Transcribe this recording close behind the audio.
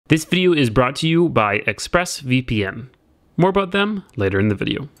This video is brought to you by ExpressVPN. More about them later in the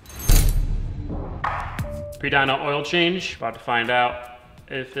video. Pre-dyno oil change. About to find out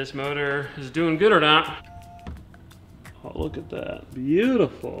if this motor is doing good or not. Oh, look at that.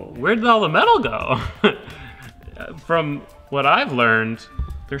 Beautiful. Where did all the metal go? From what I've learned,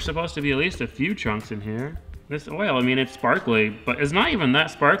 there's supposed to be at least a few chunks in here. This oil, I mean, it's sparkly, but it's not even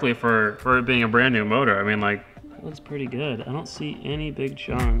that sparkly for it being a brand new motor. I mean, like, that looks pretty good. I don't see any big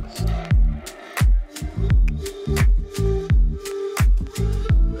chunks.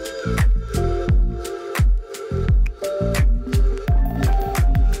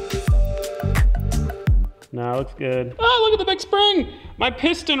 Nah, looks good. Oh, look at the big spring! My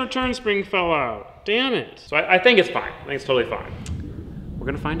piston return spring fell out. Damn it. So I think it's fine. I think it's totally fine. We're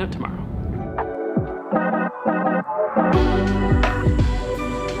gonna find out tomorrow.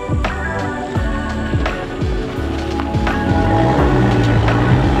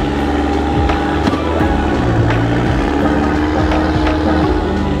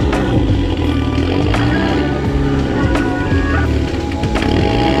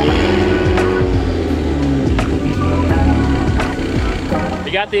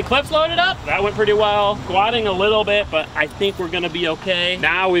 Got the Eclipse loaded up. That went pretty well. Squatting a little bit, but I think we're gonna be okay.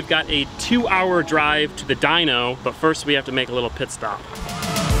 Now we've got a 2-hour drive to the dyno, but first we have to make a little pit stop.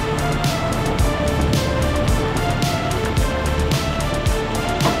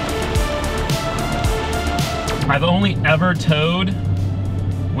 I've only ever towed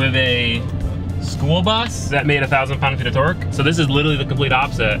with a school bus that made 1,000 pound-feet of torque. So this is literally the complete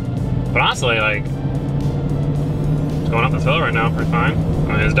opposite. But honestly, like, going up this hill right now, pretty fine.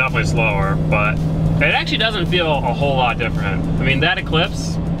 I mean, it's definitely slower, but it actually doesn't feel a whole lot different. I mean, that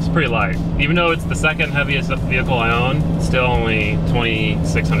Eclipse is pretty light. Even though it's the second heaviest vehicle I own, it's still only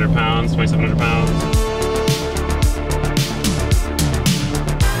 2,600 pounds, 2,700 pounds.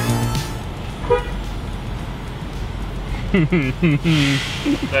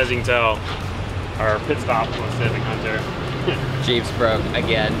 As you can tell, our pit stop was saving Hunter. Jeeps broke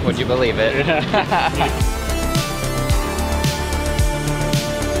again. Would you believe it? Yeah.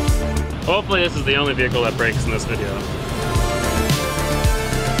 Hopefully this is the only vehicle that breaks in this video.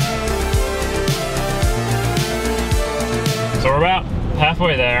 So we're about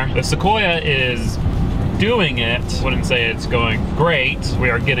halfway there. The Sequoia is doing it. I wouldn't say it's going great. We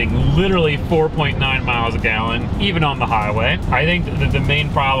are getting literally 4.9 miles a gallon, even on the highway. I think that the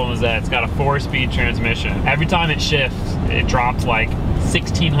main problem is that it's got a 4-speed transmission. Every time it shifts, it drops like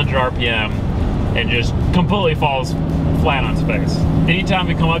 1,600 RPM and just completely falls flat on its face. Anytime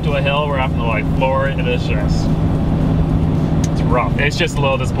we come up to a hill, we're having to like floor it, and it's rough. It's just a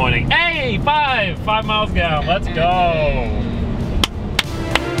little disappointing. Hey, 5 miles a gallon, let's go.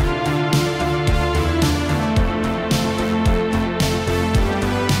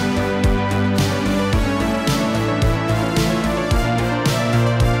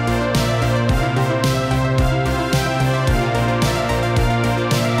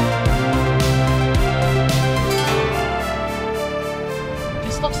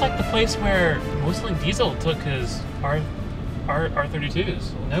 Like the place where Whistling Diesel took his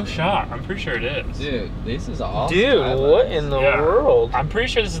R32s. No shot. I'm pretty sure it is. Dude, this is awesome. Dude, what in the world? I'm pretty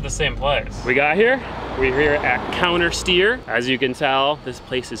sure this is the same place. We got here. We're here at Counter Steer. As you can tell, this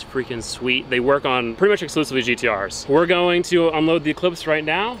place is freaking sweet. They work on pretty much exclusively GTRs. We're going to unload the Eclipse right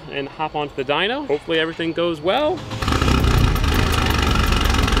now and hop onto the dyno. Hopefully everything goes well.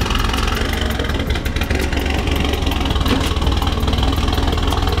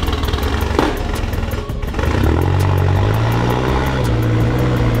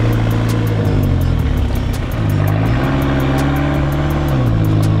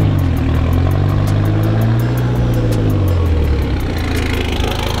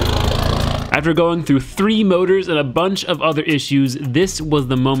 After going through 3 motors and a bunch of other issues, this was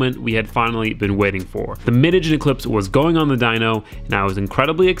the moment we had finally been waiting for. The mid-engine Eclipse was going on the dyno, and I was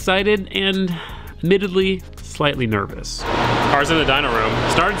incredibly excited and, admittedly, slightly nervous. Car's in the dyno room.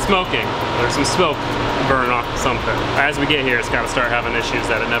 Started smoking. There's some smoke burning off something. As we get here, it's got to start having issues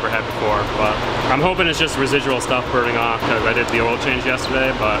that it never had before, but I'm hoping it's just residual stuff burning off because I did the oil change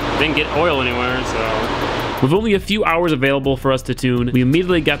yesterday, but didn't get oil anywhere, so. With only a few hours available for us to tune, we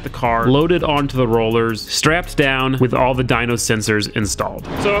immediately got the car loaded onto the rollers, strapped down with all the dyno sensors installed.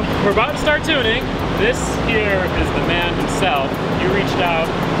 So we're about to start tuning. This here is the man himself. You reached out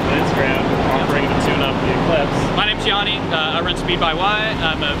on Instagram offering to tune up the Eclipse. My name's Gianni. I run Speed by Wyatt.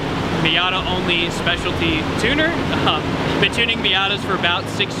 I'm a Miata-only specialty tuner. Been tuning Miatas for about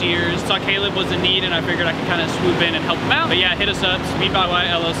 6 years. Saw Caleb was in need and I figured I could kind of swoop in and help him out. But yeah, hit us up, Speed by Wyatt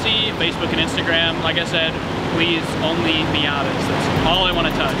LLC, Facebook and Instagram. Like I said, please, only Miatas. That's all I want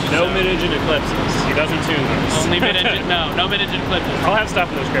to touch. No mid-engine Eclipses. He doesn't tune those. Only mid-engine, no mid-engine Eclipses. I'll have stuff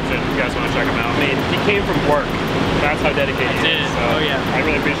in the description if you guys want to check him out. I mean, he came from work. That's how dedicated he is. So oh yeah. I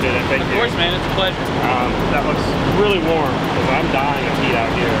really appreciate it. Thank you. Of course, man. It's a pleasure. That looks really warm because I'm dying of heat out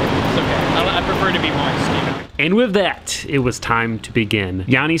here. It's okay. I prefer to be moist. And with that, it was time to begin.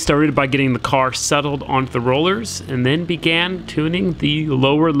 Yanni started by getting the car settled onto the rollers and then began tuning the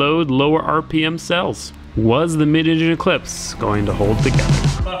lower load, lower RPM cells. Was the mid-engine Eclipse going to hold together?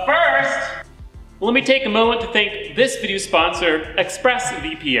 But first, let me take a moment to thank this video sponsor,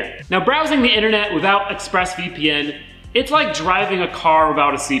 ExpressVPN. Now, browsing the internet without ExpressVPN, it's like driving a car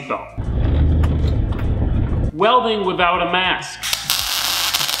without a seatbelt. Welding without a mask.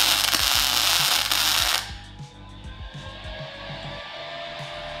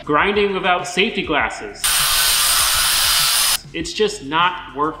 Grinding without safety glasses. It's just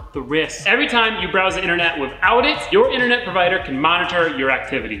not worth the risk. Every time you browse the internet without it, your internet provider can monitor your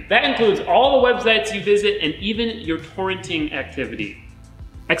activity. That includes all the websites you visit and even your torrenting activity.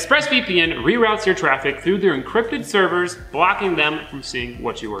 ExpressVPN reroutes your traffic through their encrypted servers, blocking them from seeing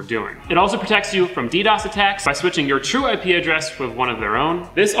what you are doing. It also protects you from DDoS attacks by switching your true IP address with one of their own.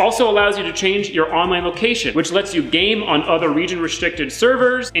 This also allows you to change your online location, which lets you game on other region-restricted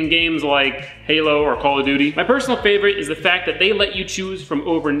servers in games like Halo or Call of Duty. My personal favorite is the fact that they let you choose from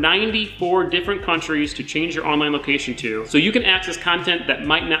over 94 different countries to change your online location to, so you can access content that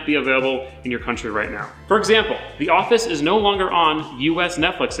might not be available in your country right now. For example, The Office is no longer on US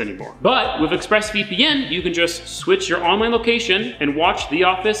Netflix anymore. But with ExpressVPN, you can just switch your online location and watch The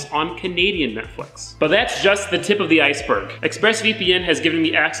Office on Canadian Netflix. But that's just the tip of the iceberg. ExpressVPN has given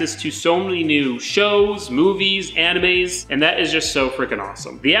me access to so many new shows, movies, animes, and that is just so freaking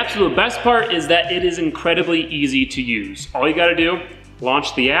awesome. The absolute best part is that it is incredibly easy to use. All you gotta do,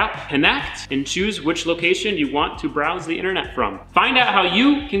 launch the app, connect, and choose which location you want to browse the internet from. Find out how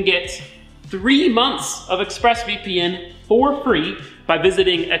you can get 3 months of ExpressVPN for free by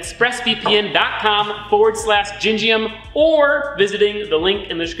visiting expressvpn.com/Gingium or visiting the link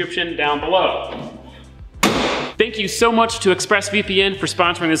in the description down below. Thank you so much to ExpressVPN for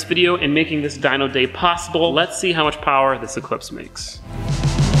sponsoring this video and making this dyno day possible. Let's see how much power this Eclipse makes.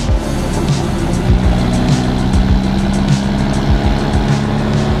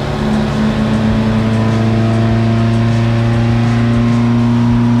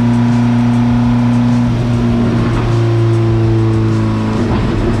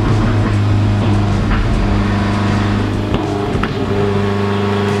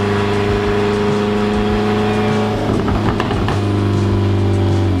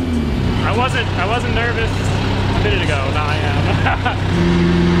 I wasn't nervous a minute ago, now I am.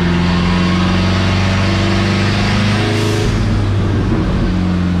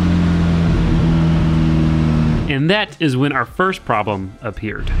 And that is when our first problem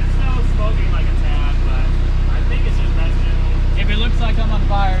appeared. It's still smoking like a tad, but I think it's just residue. If it looks like I'm on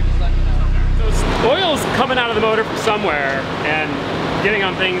fire, just let me know. Okay. So oil's coming out of the motor from somewhere and getting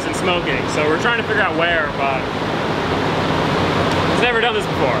on things and smoking. So we're trying to figure out where, but never done this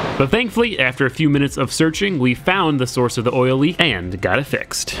before. But thankfully, after a few minutes of searching, we found the source of the oil leak and got it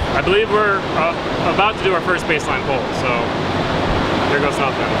fixed. I believe we're about to do our first baseline pull, so here goes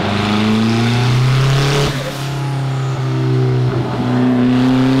nothing.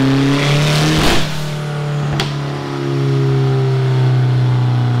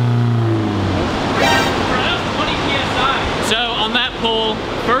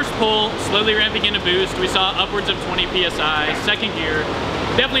 First pull, slowly ramping into boost, we saw upwards of 20 PSI. Second gear,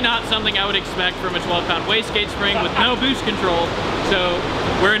 definitely not something I would expect from a 12-pound wastegate spring with no boost control, so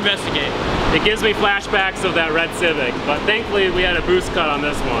we're investigating. It gives me flashbacks of that red Civic, but thankfully we had a boost cut on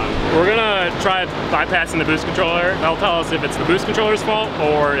this one. We're gonna try bypassing the boost controller. That'll tell us if it's the boost controller's fault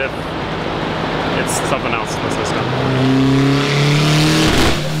or if it's something else in the system.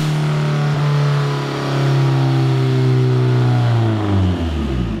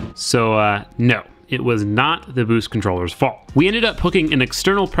 So, no, it was not the boost controller's fault. We ended up hooking an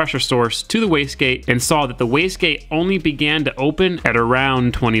external pressure source to the wastegate and saw that the wastegate only began to open at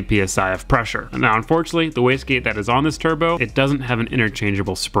around 20 PSI of pressure. Now, unfortunately, the wastegate that is on this turbo, it doesn't have an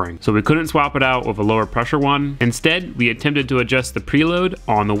interchangeable spring, so we couldn't swap it out with a lower pressure one. Instead, we attempted to adjust the preload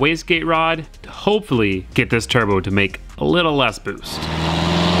on the wastegate rod to hopefully get this turbo to make a little less boost.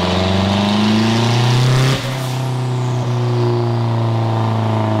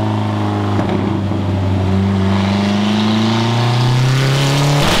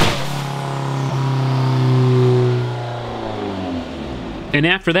 And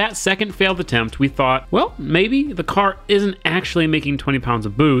after that second failed attempt, we thought, well, maybe the car isn't actually making 20 pounds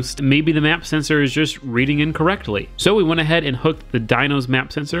of boost. Maybe the map sensor is just reading incorrectly. So we went ahead and hooked the dyno's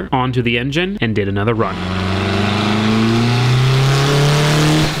map sensor onto the engine and did another run.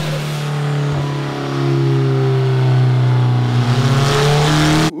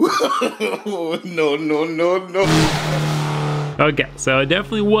 No. Okay, so it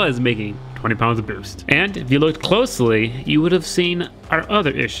definitely was making 20 pounds of boost. And if you looked closely, you would have seen our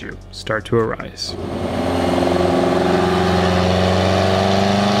other issue start to arise.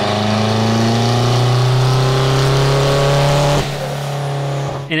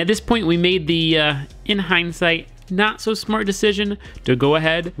 And at this point, we made the, in hindsight, not so smart decision to go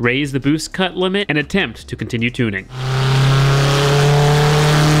ahead, raise the boost cut limit, and attempt to continue tuning.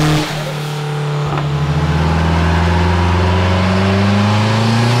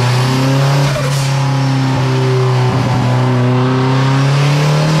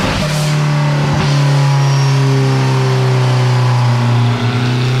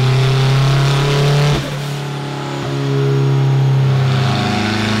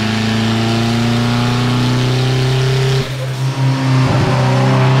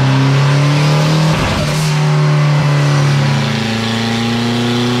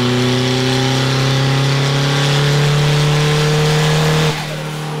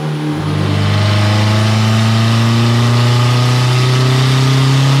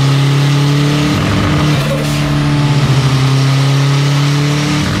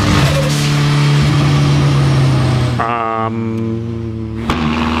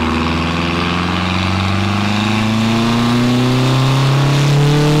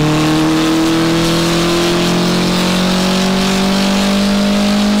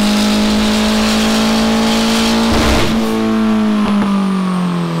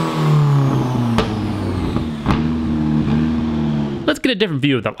 Let's get a different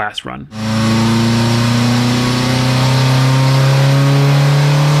view of that last run.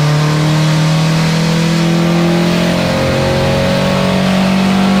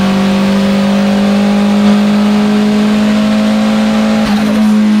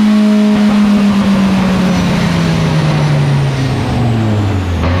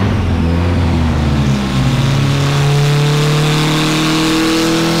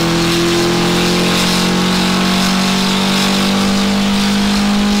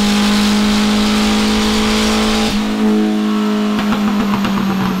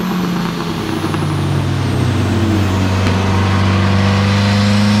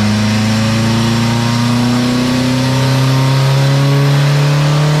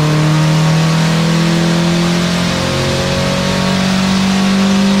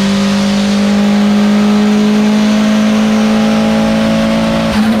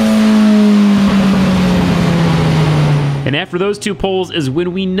 And after those two pulls is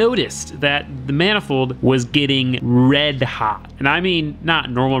when we noticed that the manifold was getting red hot. And I mean not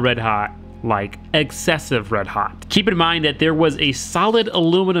normal red hot, like excessive red hot. Keep in mind that there was a solid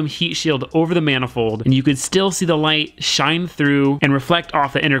aluminum heat shield over the manifold, and you could still see the light shine through and reflect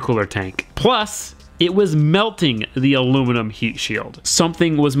off the intercooler tank. Plus, it was melting the aluminum heat shield.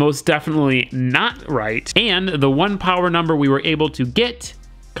 Something was most definitely not right, and the one power number we were able to get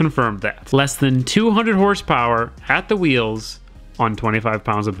confirmed that. Less than 200 horsepower at the wheels on 25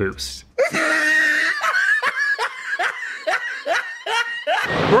 pounds of boost.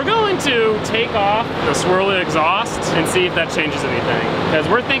 We're going to take off the swirly exhaust and see if that changes anything. Because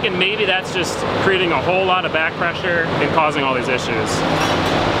we're thinking maybe that's just creating a whole lot of back pressure and causing all these issues.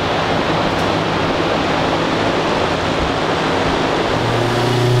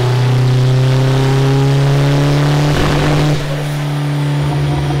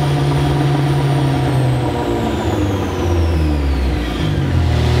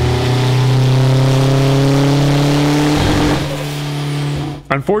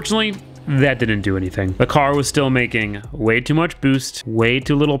 Unfortunately, that didn't do anything. The car was still making way too much boost, way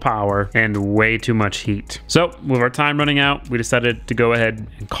too little power, and way too much heat. So, with our time running out, we decided to go ahead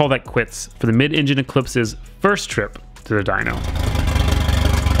and call that quits for the mid-engine Eclipse's first trip to the dyno.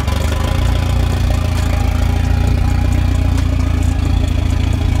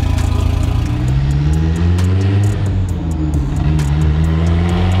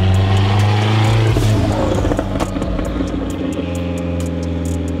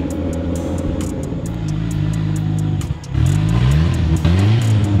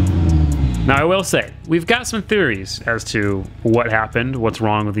 Now I will say, we've got some theories as to what happened, what's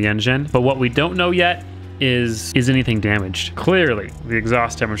wrong with the engine, but what we don't know yet is anything damaged? Clearly, the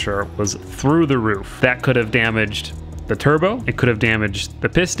exhaust temperature was through the roof. That could have damaged the turbo. It could have damaged the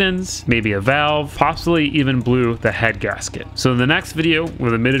pistons, maybe a valve, possibly even blew the head gasket. So in the next video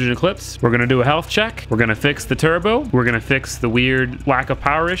with a mid-engine eclipse, we're gonna do a health check. We're gonna fix the turbo. We're gonna fix the weird lack of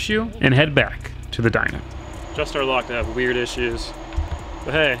power issue and head back to the dyno. Just our luck to have weird issues.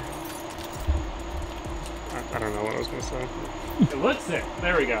 But hey, I don't know what I was gonna say. It looks sick.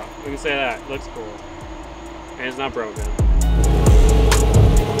 There we go. We can say that. It looks cool. And it's not broken.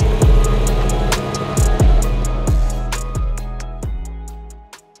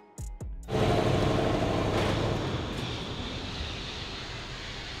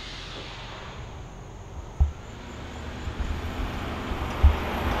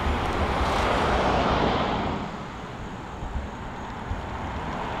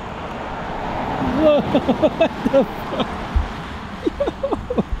 What the fuck?